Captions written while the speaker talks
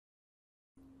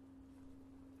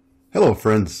Hello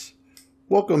friends,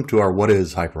 welcome to our What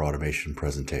is Hyperautomation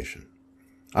presentation.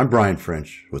 I'm Brian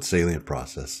French with Salient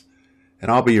Process, and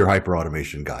I'll be your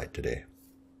Hyperautomation guide today.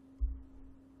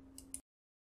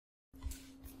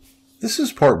 This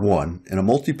is part one in a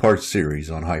multi-part series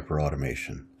on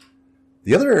hyperautomation.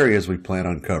 The other areas we plan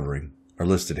on covering are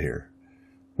listed here.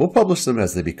 We'll publish them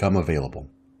as they become available.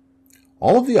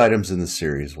 All of the items in this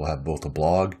series will have both a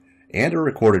blog and a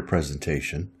recorded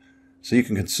presentation, so you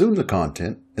can consume the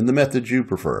content in the method you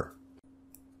prefer.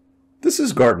 This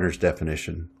is Gartner's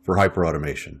definition for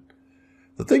hyperautomation.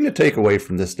 The thing to take away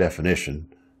from this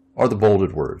definition are the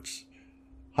bolded words.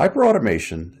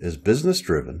 Hyperautomation is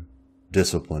business-driven,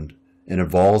 disciplined, and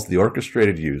involves the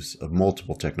orchestrated use of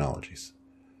multiple technologies.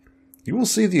 You will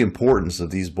see the importance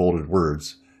of these bolded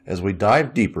words as we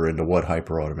dive deeper into what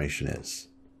hyperautomation is.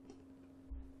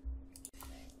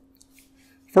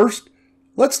 First,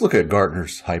 let's look at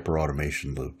Gartner's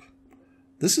hyperautomation loop.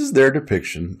 This is their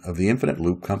depiction of the infinite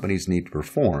loop companies need to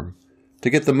perform to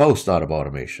get the most out of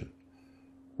automation.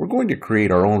 We're going to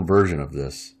create our own version of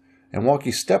this and walk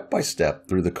you step by step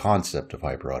through the concept of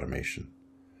hyperautomation.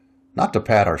 Not to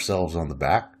pat ourselves on the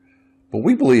back, but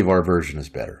we believe our version is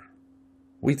better.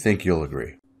 We think you'll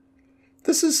agree.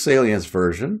 This is Salient's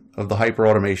version of the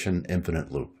hyperautomation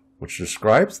infinite loop, which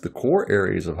describes the core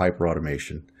areas of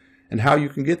hyperautomation and how you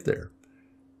can get there.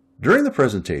 During the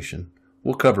presentation,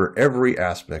 we'll cover every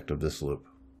aspect of this loop.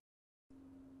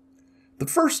 The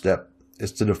first step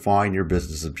is to define your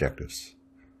business objectives.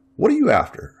 What are you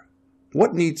after?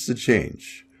 What needs to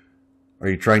change? Are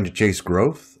you trying to chase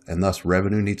growth and thus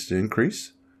revenue needs to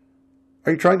increase?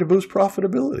 Are you trying to boost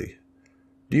profitability?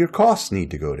 Do your costs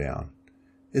need to go down?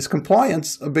 Is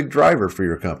compliance a big driver for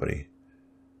your company?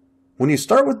 When you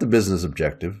start with the business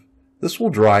objective, this will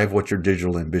drive what your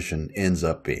digital ambition ends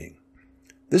up being.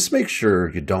 This makes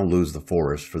sure you don't lose the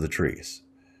forest for the trees.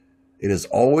 It is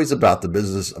always about the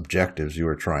business objectives you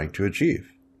are trying to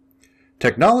achieve.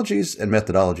 Technologies and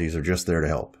methodologies are just there to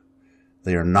help.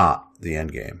 They are not the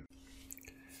end game.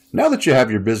 Now that you have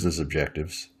your business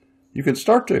objectives, you can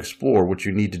start to explore what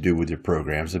you need to do with your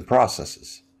programs and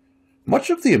processes. Much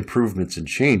of the improvements and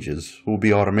changes will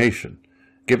be automation,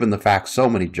 given the fact so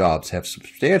many jobs have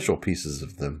substantial pieces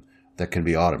of them that can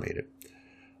be automated.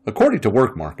 According to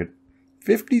WorkMarket,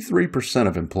 53%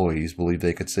 of employees believe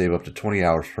they could save up to 20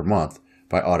 hours per month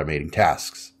by automating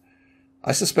tasks.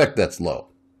 I suspect that's low.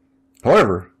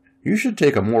 However, you should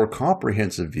take a more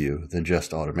comprehensive view than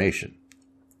just automation.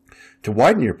 To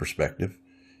widen your perspective,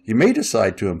 you may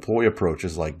decide to employ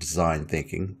approaches like design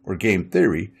thinking or game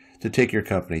theory to take your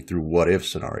company through what-if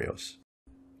scenarios.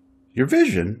 Your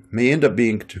vision may end up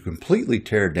being to completely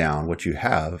tear down what you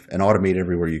have and automate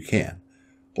everywhere you can,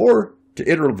 or to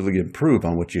iteratively improve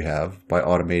on what you have by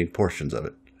automating portions of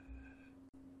it.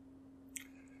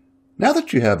 Now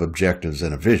that you have objectives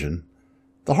and a vision,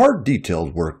 the hard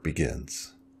detailed work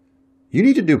begins. You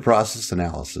need to do process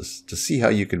analysis to see how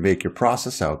you can make your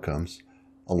process outcomes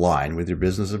align with your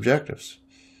business objectives.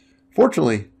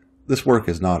 Fortunately, this work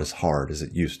is not as hard as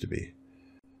it used to be.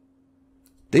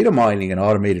 Data mining and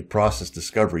automated process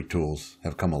discovery tools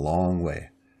have come a long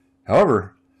way.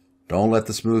 However, don't let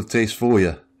the smooth taste fool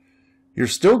you. You're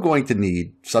still going to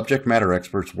need subject matter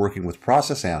experts working with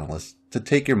process analysts to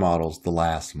take your models the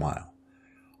last mile.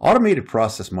 Automated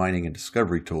process mining and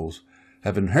discovery tools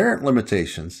have inherent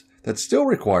limitations that still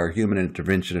require human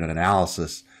intervention and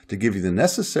analysis to give you the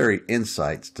necessary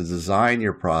insights to design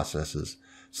your processes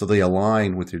so they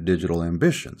align with your digital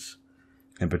ambitions.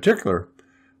 In particular,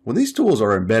 when these tools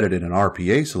are embedded in an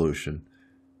RPA solution,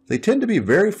 they tend to be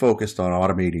very focused on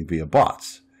automating via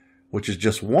bots, which is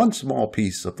just one small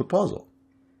piece of the puzzle.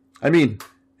 I mean,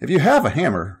 if you have a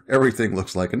hammer, everything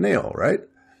looks like a nail, right?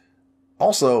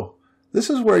 Also, this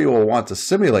is where you will want to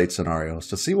simulate scenarios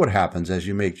to see what happens as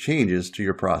you make changes to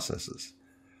your processes.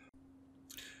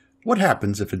 What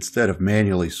happens if instead of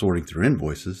manually sorting through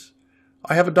invoices,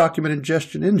 I have a document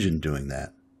ingestion engine doing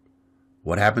that?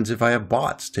 What happens if I have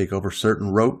bots take over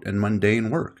certain rote and mundane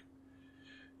work?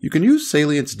 You can use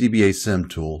Salient's DBA Sim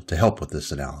tool to help with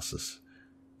this analysis.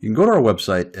 You can go to our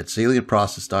website at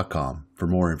salientprocess.com for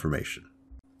more information.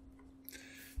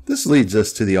 This leads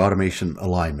us to the Automation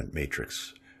Alignment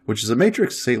Matrix, which is a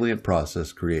matrix Salient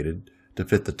Process created to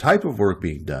fit the type of work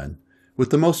being done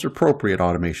with the most appropriate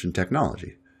automation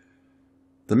technology.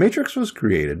 The matrix was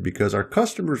created because our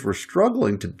customers were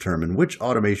struggling to determine which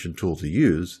automation tool to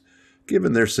use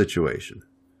given their situation.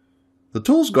 The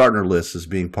tools Gartner lists as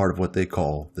being part of what they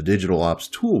call the Digital Ops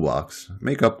Toolbox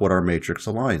make up what our matrix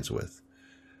aligns with.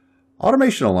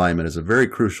 Automation alignment is a very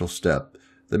crucial step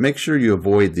that makes sure you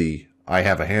avoid the I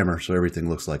have a hammer so everything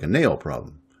looks like a nail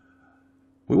problem.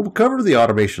 We will cover the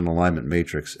automation alignment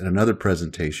matrix in another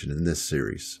presentation in this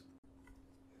series.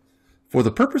 For the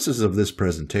purposes of this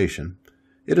presentation,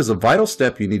 it is a vital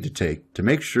step you need to take to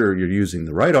make sure you're using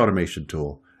the right automation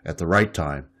tool at the right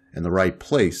time and the right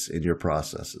place in your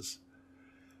processes.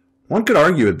 One could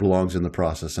argue it belongs in the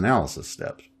process analysis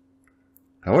steps.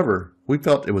 However, we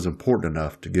felt it was important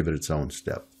enough to give it its own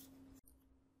step.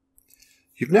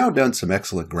 You've now done some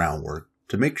excellent groundwork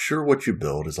to make sure what you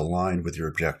build is aligned with your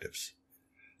objectives.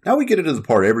 Now we get into the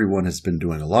part everyone has been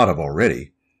doing a lot of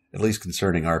already, at least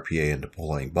concerning RPA and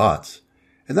deploying bots,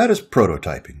 and that is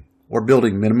prototyping, or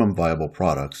building minimum viable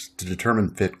products to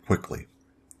determine fit quickly.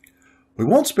 We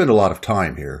won't spend a lot of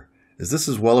time here, as this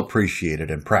is well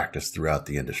appreciated and practiced throughout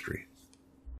the industry.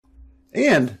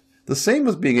 And the same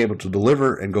with being able to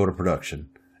deliver and go to production,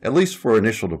 at least for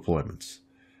initial deployments.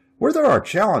 Where there are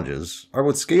challenges are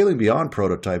with scaling beyond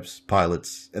prototypes,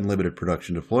 pilots, and limited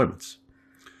production deployments.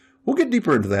 We'll get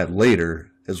deeper into that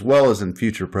later, as well as in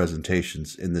future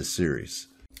presentations in this series.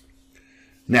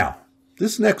 Now,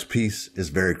 this next piece is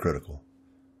very critical.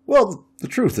 Well, the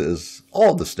truth is,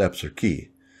 all of the steps are key.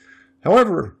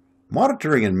 However,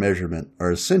 monitoring and measurement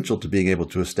are essential to being able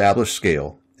to establish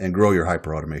scale and grow your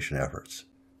hyperautomation efforts.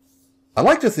 I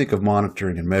like to think of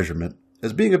monitoring and measurement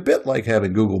as being a bit like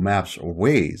having Google Maps or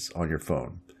Waze on your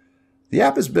phone. The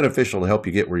app is beneficial to help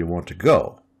you get where you want to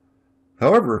go.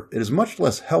 However, it is much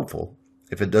less helpful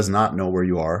if it does not know where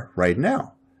you are right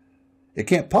now. It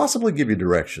can't possibly give you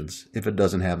directions if it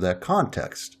doesn't have that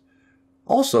context.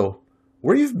 Also,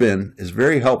 where you've been is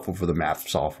very helpful for the map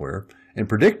software in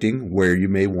predicting where you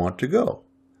may want to go.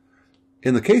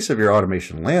 In the case of your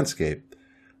automation landscape,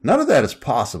 none of that is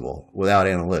possible without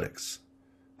analytics.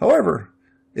 However,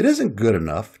 it isn't good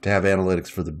enough to have analytics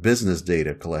for the business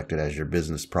data collected as your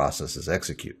business processes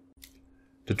execute.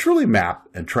 To truly map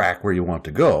and track where you want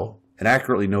to go and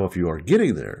accurately know if you are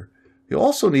getting there, you'll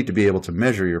also need to be able to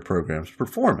measure your program's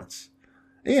performance.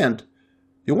 And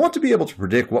you'll want to be able to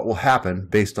predict what will happen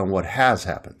based on what has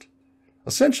happened.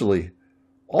 Essentially,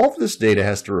 all of this data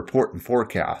has to report and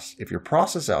forecast if your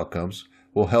process outcomes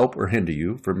will help or hinder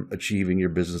you from achieving your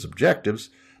business objectives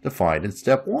defined in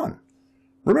step 1.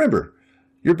 Remember,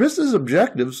 your business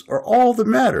objectives are all that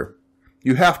matter.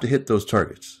 You have to hit those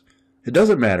targets. It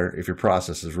doesn't matter if your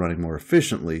process is running more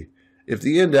efficiently if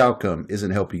the end outcome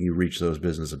isn't helping you reach those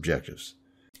business objectives.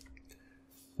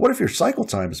 What if your cycle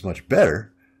time is much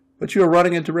better, but you are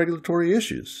running into regulatory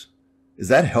issues? Is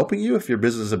that helping you if your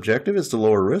business objective is to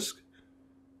lower risk?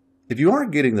 If you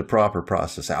aren't getting the proper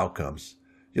process outcomes,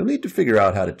 you'll need to figure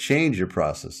out how to change your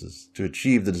processes to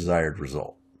achieve the desired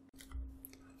result.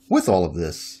 With all of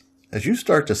this, as you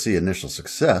start to see initial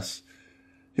success,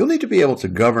 you'll need to be able to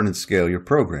govern and scale your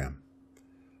program.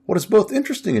 What is both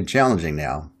interesting and challenging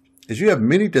now is you have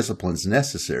many disciplines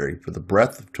necessary for the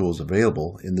breadth of tools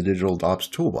available in the digital ops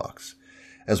toolbox,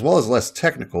 as well as less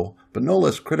technical but no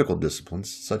less critical disciplines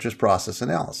such as process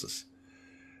analysis.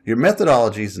 Your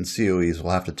methodologies and COEs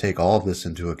will have to take all of this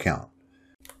into account.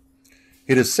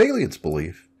 It is Salient's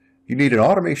belief you need an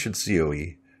automation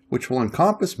COE which will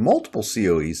encompass multiple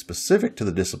COEs specific to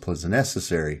the disciplines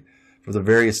necessary for the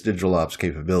various digital ops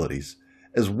capabilities,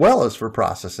 as well as for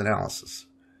process analysis.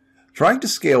 Trying to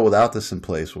scale without this in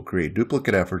place will create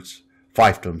duplicate efforts,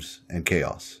 fiefdoms, and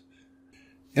chaos.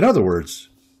 In other words,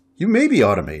 you may be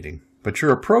automating, but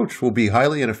your approach will be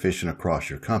highly inefficient across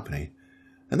your company,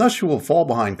 and thus you will fall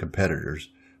behind competitors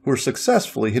who are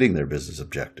successfully hitting their business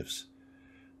objectives.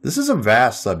 This is a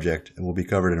vast subject and will be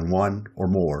covered in one or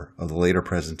more of the later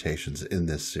presentations in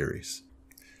this series.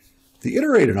 The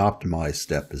iterate and optimize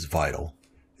step is vital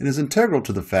and is integral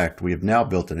to the fact we have now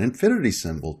built an infinity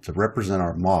symbol to represent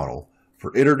our model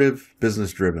for iterative,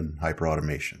 business-driven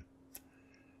hyperautomation.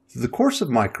 Through the course of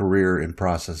my career in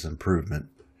process improvement,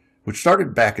 which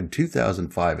started back in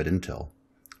 2005 at Intel,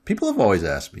 people have always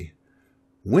asked me,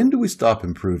 when do we stop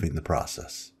improving the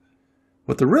process?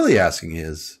 What they're really asking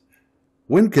is,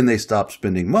 when can they stop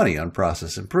spending money on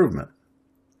process improvement?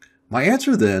 My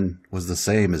answer then was the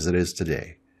same as it is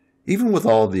today, even with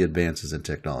all of the advances in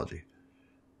technology.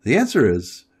 The answer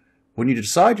is, when you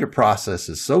decide your process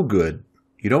is so good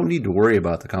you don't need to worry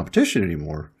about the competition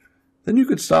anymore, then you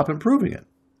could stop improving it.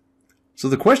 So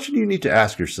the question you need to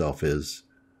ask yourself is,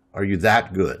 are you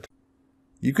that good?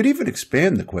 You could even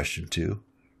expand the question to,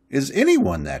 is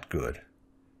anyone that good?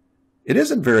 It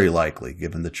isn't very likely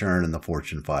given the churn in the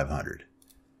Fortune 500.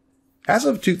 As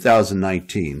of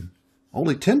 2019,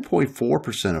 only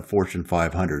 10.4% of Fortune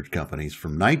 500 companies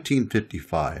from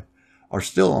 1955 are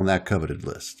still on that coveted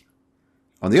list.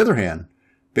 On the other hand,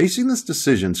 basing this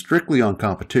decision strictly on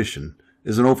competition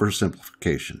is an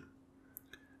oversimplification.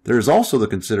 There is also the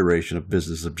consideration of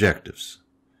business objectives.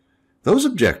 Those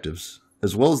objectives,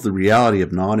 as well as the reality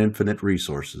of non-infinite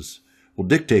resources, will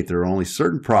dictate there are only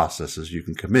certain processes you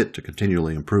can commit to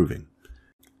continually improving.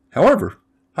 However,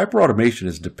 hyperautomation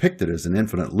is depicted as an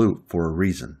infinite loop for a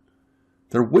reason.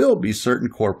 There will be certain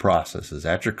core processes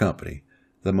at your company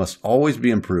that must always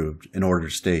be improved in order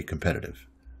to stay competitive.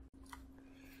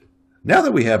 Now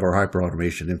that we have our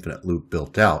hyperautomation infinite loop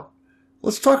built out,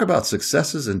 let's talk about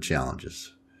successes and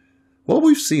challenges. What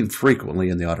we've seen frequently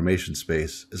in the automation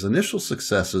space is initial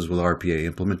successes with RPA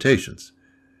implementations.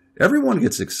 Everyone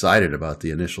gets excited about the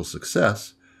initial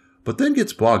success, but then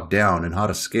gets bogged down in how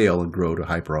to scale and grow to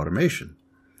hyperautomation.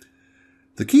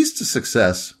 The keys to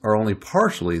success are only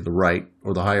partially the right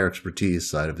or the higher expertise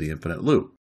side of the infinite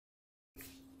loop.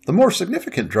 The more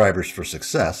significant drivers for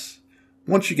success,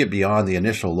 once you get beyond the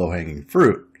initial low-hanging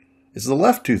fruit, is the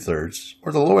left two-thirds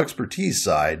or the low expertise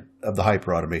side of the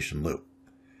hyperautomation loop.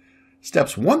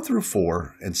 Steps 1 through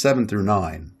 4 and 7 through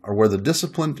 9 are where the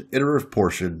disciplined, iterative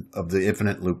portion of the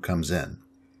infinite loop comes in.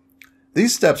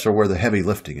 These steps are where the heavy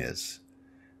lifting is.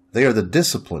 They are the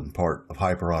disciplined part of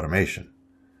hyperautomation.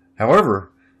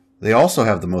 However, they also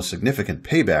have the most significant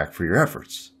payback for your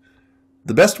efforts.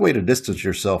 The best way to distance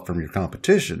yourself from your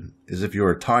competition is if you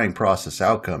are tying process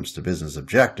outcomes to business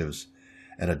objectives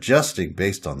and adjusting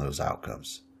based on those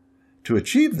outcomes. To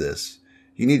achieve this,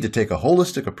 you need to take a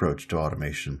holistic approach to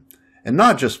automation and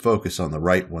not just focus on the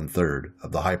right one-third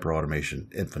of the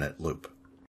hyperautomation infinite loop.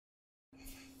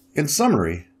 In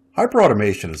summary,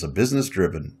 hyperautomation is a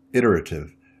business-driven,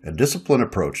 iterative, and disciplined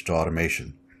approach to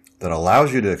automation that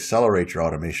allows you to accelerate your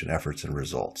automation efforts and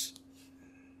results.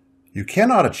 You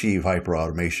cannot achieve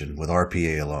hyperautomation with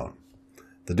RPA alone.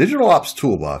 The Digital Ops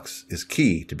Toolbox is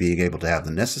key to being able to have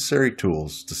the necessary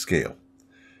tools to scale.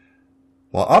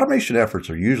 While automation efforts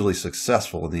are usually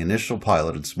successful in the initial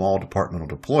pilot and small departmental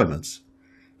deployments,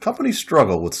 companies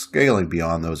struggle with scaling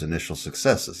beyond those initial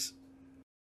successes.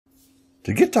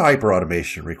 To get to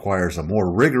hyperautomation requires a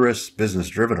more rigorous,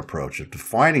 business-driven approach of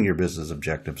defining your business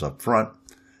objectives up front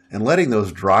and letting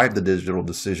those drive the digital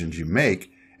decisions you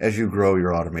make as you grow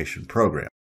your automation program.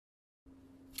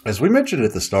 As we mentioned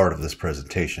at the start of this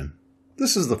presentation,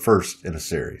 this is the first in a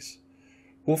series.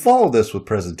 We'll follow this with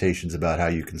presentations about how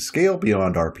you can scale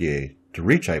beyond RPA to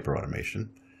reach hyperautomation,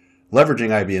 leveraging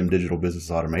IBM Digital Business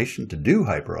Automation to do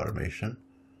hyperautomation,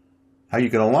 how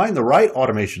you can align the right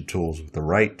automation tools with the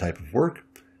right type of work,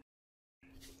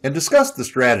 and discuss the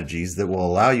strategies that will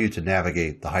allow you to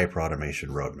navigate the hyperautomation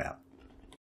roadmap.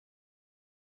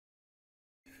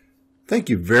 Thank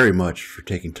you very much for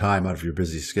taking time out of your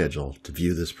busy schedule to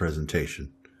view this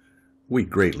presentation. We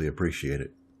greatly appreciate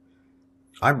it.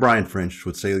 I'm Brian French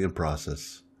with Salient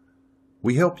Process.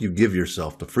 We help you give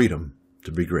yourself the freedom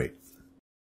to be great.